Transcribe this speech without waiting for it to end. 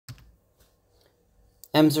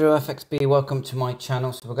M0FXB, welcome to my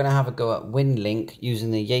channel. So we're going to have a go at WINLINK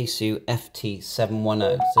using the YAESU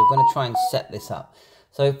FT710. So we're going to try and set this up.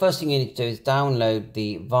 So first thing you need to do is download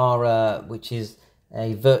the VARA, which is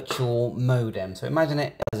a virtual modem. So imagine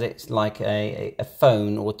it as it's like a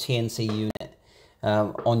phone or TNC unit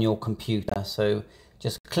on your computer. So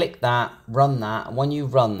just click that, run that, and when you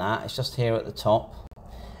run that, it's just here at the top,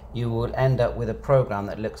 you will end up with a program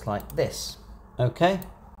that looks like this. Okay?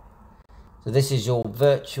 So this is your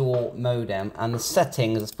virtual modem, and the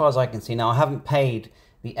settings, as far as I can see now, I haven't paid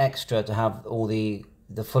the extra to have all the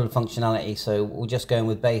full functionality, so we're just going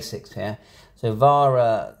with basics here. So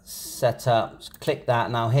VARA setup, click that.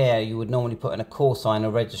 Now here you would normally put in a call sign, a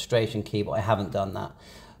registration key, but I haven't done that.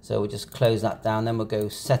 So we'll just close that down. Then we'll go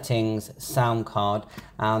settings, sound card,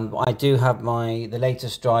 and I do have the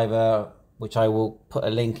latest driver, which I will put a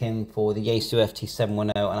link in for the YAESU FT710,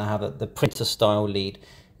 and I have the printer style lead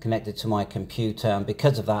connected to my computer, and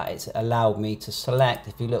because of that it's allowed me to select,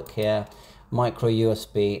 if you look here, micro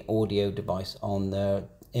USB audio device on the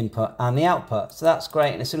input and the output. So that's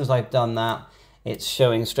great, and as soon as I've done that, it's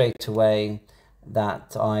showing straight away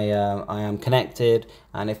that I am connected.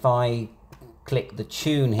 And if I click the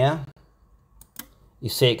tune here, you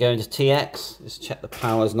see it going to TX. Just check the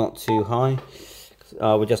power's not too high.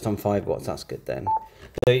 We're just on 5 watts, that's good then.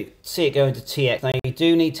 So you see it going to TX. Now you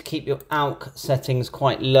do need to keep your ALC settings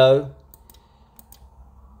quite low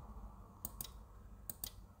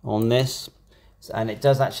on this, and it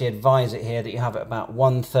does actually advise it here that you have it about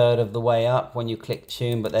 1/3 of the way up when you click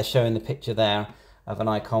tune, but they're showing the picture there of an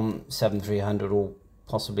ICOM 7300 or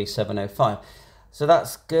possibly 705. So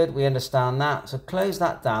that's good, we understand that. So close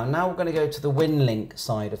that down. Now we're going to go to the WINLINK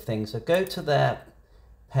side of things. So go to their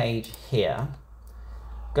page here,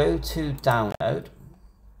 go to download.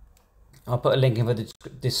 I'll put a link in the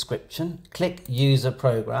description. Click user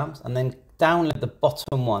programs and then download the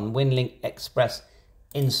bottom one, WINLINK Express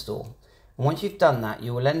install. And once you've done that,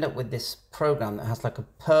 you will end up with this program that has like a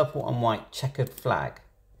purple and white checkered flag,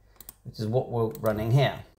 which is what we're running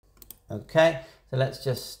here. Okay, so let's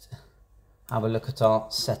just have a look at our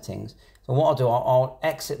settings. So what I'll do, I'll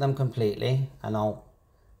exit them completely and I'll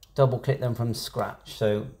double click them from scratch.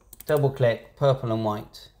 So double click purple and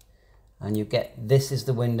white, and you get, this is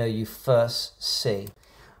the window you first see.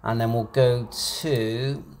 And then we'll go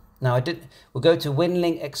to, we'll go to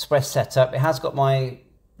WINLINK Express setup. It has got my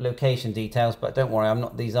location details, but don't worry,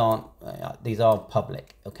 these are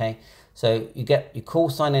public, okay? So you get your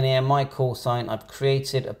call sign in here, my call sign, I've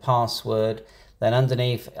created a password, then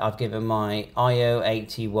underneath I've given my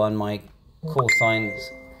IO81, my call sign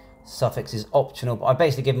suffix is optional, but I've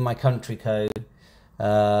basically given my country code,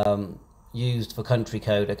 used for country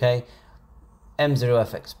code, okay?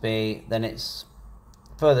 M0FXB, then it's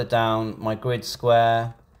further down, my grid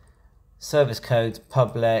square, service codes,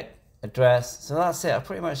 public, address. So that's it. I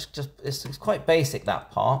pretty much just, it's quite basic, that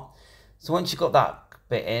part. So once you've got that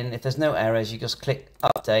bit in, if there's no errors, you just click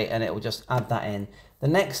update and it will just add that in. The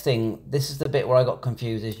next thing, this is the bit where I got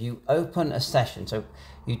confused, is you open a session. So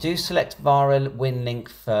you do select VARA WINLINK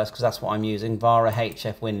first, because that's what I'm using, VARA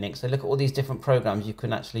HF WINLINK. So look at all these different programs you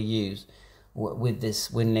can actually use with this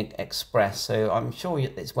WINLINK Express, so I'm sure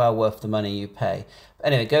it's well worth the money you pay. But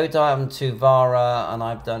anyway, go down to VARA, and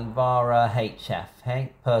I've done VARA HF,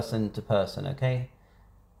 hey, person to person, okay?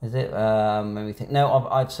 Is it? Let me think. No,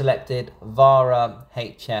 I've selected VARA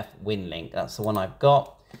HF WINLINK. That's the one I've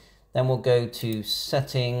got. Then we'll go to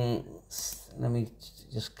settings. Let me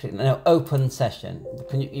just click. No, open session.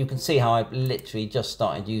 You can see how I've literally just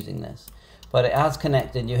started using this. But it has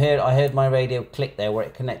connected. I heard my radio click there where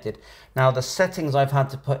it connected. Now the settings I've had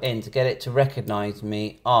to put in to get it to recognize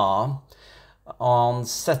me are on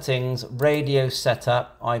settings, radio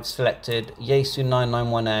setup. I've selected YAESU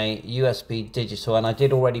 991A, USB digital, and I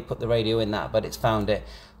did already put the radio in that, but it's found it.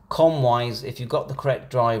 Com wise, if you've got the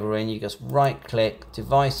correct driver in, you just right click,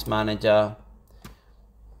 device manager,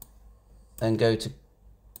 and go to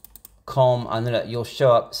com, and then you'll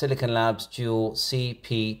show up Silicon Labs dual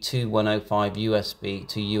CP2105 USB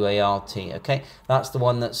to UART. Okay, that's the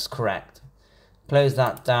one that's correct. Close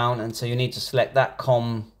that down, and so you need to select that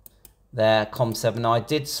com there, com7. Now I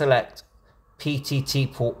did select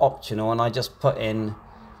PTT port optional, and I just put in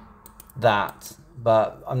that,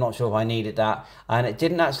 but I'm not sure if I needed that, and it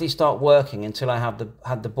didn't actually start working until I had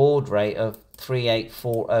the baud rate of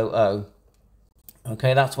 38400.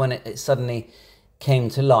 Okay, that's when it suddenly came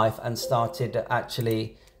to life and started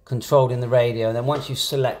actually controlling the radio. And then once you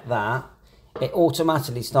select that, it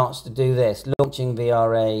automatically starts to do this, launching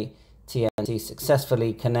VRA TNT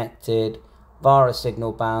successfully connected, VARA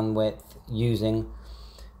signal bandwidth using.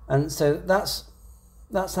 And so that's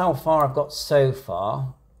that's how far I've got so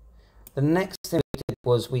far. The next thing we did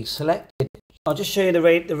was we selected, I'll just show you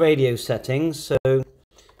the radio settings. So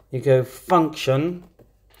you go function,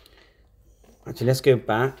 actually let's go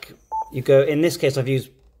back. You go, in this case I've used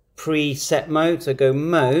preset mode, so go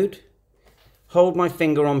mode, hold my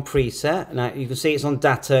finger on preset. Now you can see it's on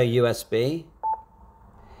data USB.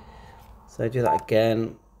 So do that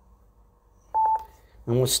again.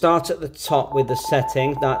 And we'll start at the top with the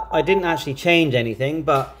settings. Now I didn't actually change anything,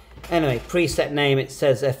 but anyway, preset name, it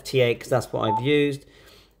says FT8 because that's what I've used.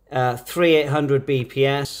 3800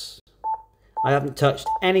 BPS. I haven't touched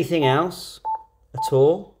anything else at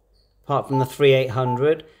all, apart from the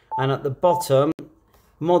 3800. And at the bottom,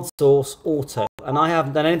 mod source auto. And I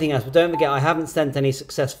haven't done anything else, but don't forget I haven't sent any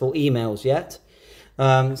successful emails yet.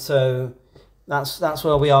 So that's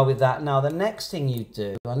where we are with that. Now the next thing you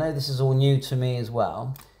do, I know this is all new to me as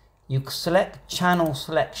well, you select channel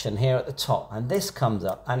selection here at the top, and this comes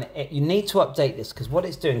up, and you need to update this because what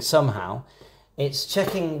it's doing somehow, it's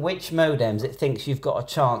checking which modems it thinks you've got a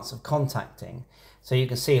chance of contacting. So you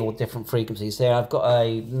can see all different frequencies there. I've got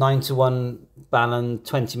a 9-to-1 Balun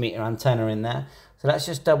 20-meter antenna in there. So let's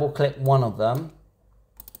just double click one of them,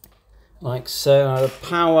 like so. Now the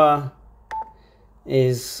power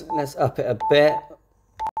is, let's up it a bit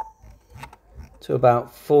to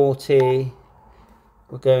about 40.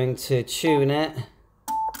 We're going to tune it.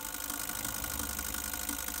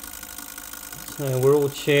 So we're all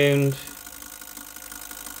tuned.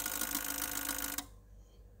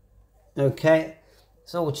 Okay,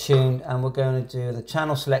 it's all tuned, and we're going to do the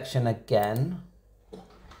channel selection again.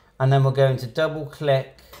 And then we're going to double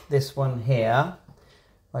click this one here.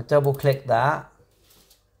 I double click that.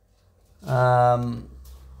 And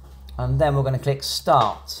then we're going to click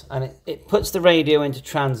start. And it puts the radio into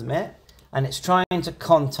transmit. And it's trying to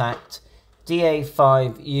contact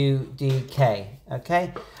DA5UDK.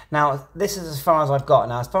 Okay. Now, this is as far as I've got.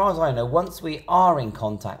 Now, as far as I know, once we are in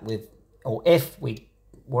contact with, or if we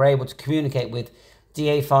were able to communicate with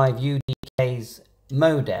DA5UDK's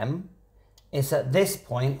modem, it's at this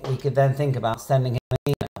point we could then think about sending him an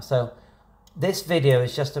email. So this video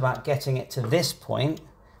is just about getting it to this point,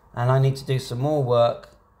 and I need to do some more work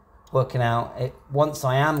working out it once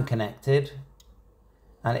I am connected,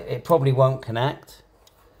 and it probably won't connect.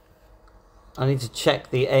 I need to check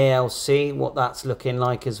the ALC, what that's looking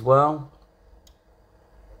like as well.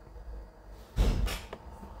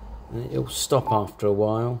 And it'll stop after a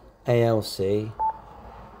while. ALC.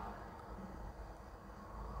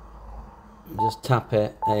 Just tap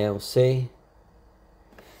it, ALC. So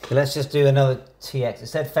let's just do another TX. It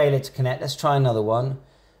said failure to connect. Let's try another one.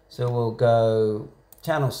 So we'll go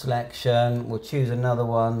channel selection. We'll choose another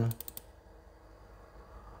one.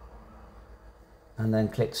 And then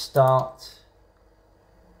click start.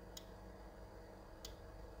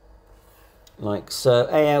 Like so.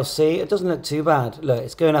 ALC, it doesn't look too bad. Look,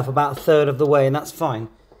 it's going up about a third of the way, and that's fine.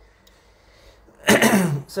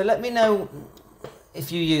 So let me know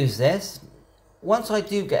if you use this. Once I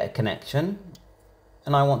do get a connection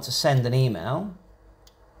and I want to send an email,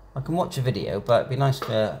 I can watch a video, but it'd be nice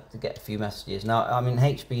to get a few messages. Now, I'm in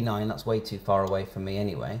HB9, that's way too far away from me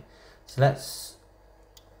anyway. So let's,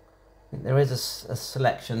 there is a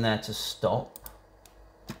selection there to stop.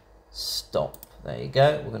 Stop, there you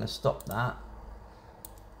go. We're going to stop that.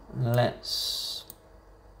 Let's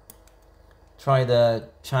try the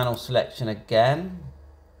channel selection again.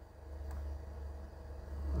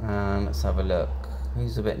 Let's have a look.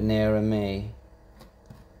 Who's a bit nearer me?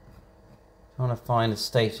 Trying to find a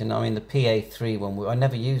station. I mean, the PA3 one. I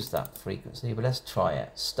never used that frequency, but let's try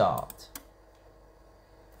it. Start.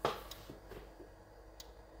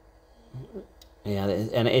 Yeah,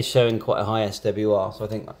 and it is showing quite a high SWR, so I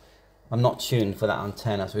think I'm not tuned for that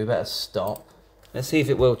antenna, so we better stop. Let's see if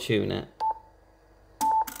it will tune it.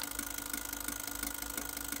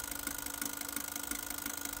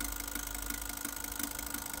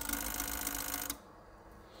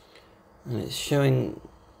 And it's showing,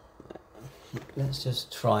 let's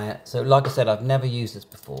just try it. So like I said, I've never used this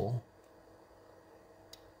before.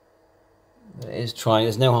 But it is trying,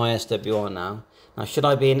 there's no high SWR now. Now should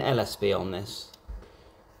I be in LSB on this?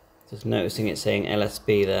 Just noticing it saying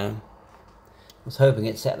LSB there. I was hoping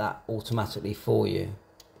it set that automatically for you.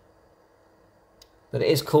 But it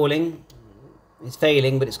is calling. It's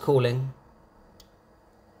failing, but it's calling.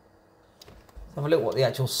 Let's have a look what the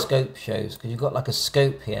actual scope shows, because you've got like a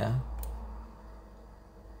scope here.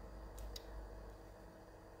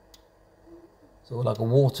 So like a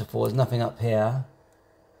waterfall, there's nothing up here.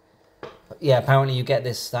 But yeah, apparently you get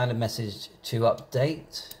this standard message to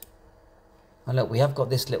update. And look, we have got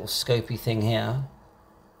this little scopy thing here.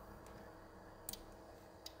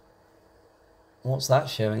 What's that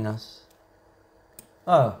showing us?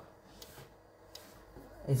 Oh.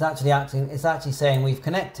 It's actually saying we've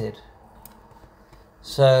connected.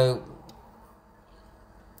 So,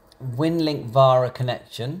 WINLINK VARA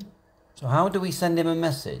connection. So how do we send him a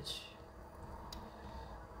message?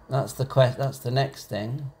 That's the next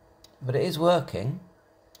thing. But it is working.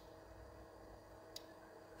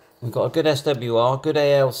 We've got a good SWR, good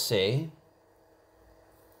ALC.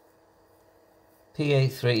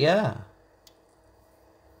 PA3, yeah.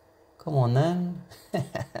 Come on then.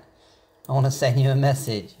 I want to send you a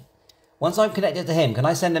message. Once I'm connected to him, can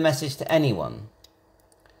I send a message to anyone?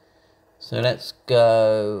 So let's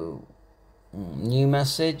go new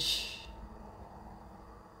message.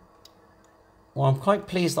 Well, I'm quite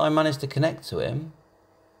pleased that I managed to connect to him.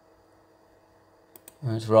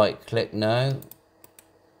 Let's right click no.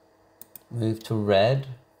 Move to red.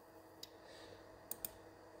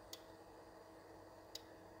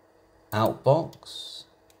 Outbox.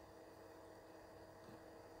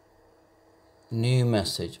 New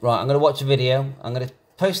message. Right, I'm going to watch a video. I'm going to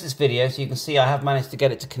post this video so you can see I have managed to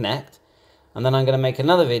get it to connect. And then I'm going to make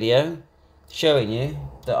another video showing you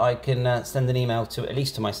that I can send an email to at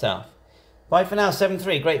least to myself. Bye for now,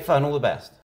 7-3. Great fun. All the best.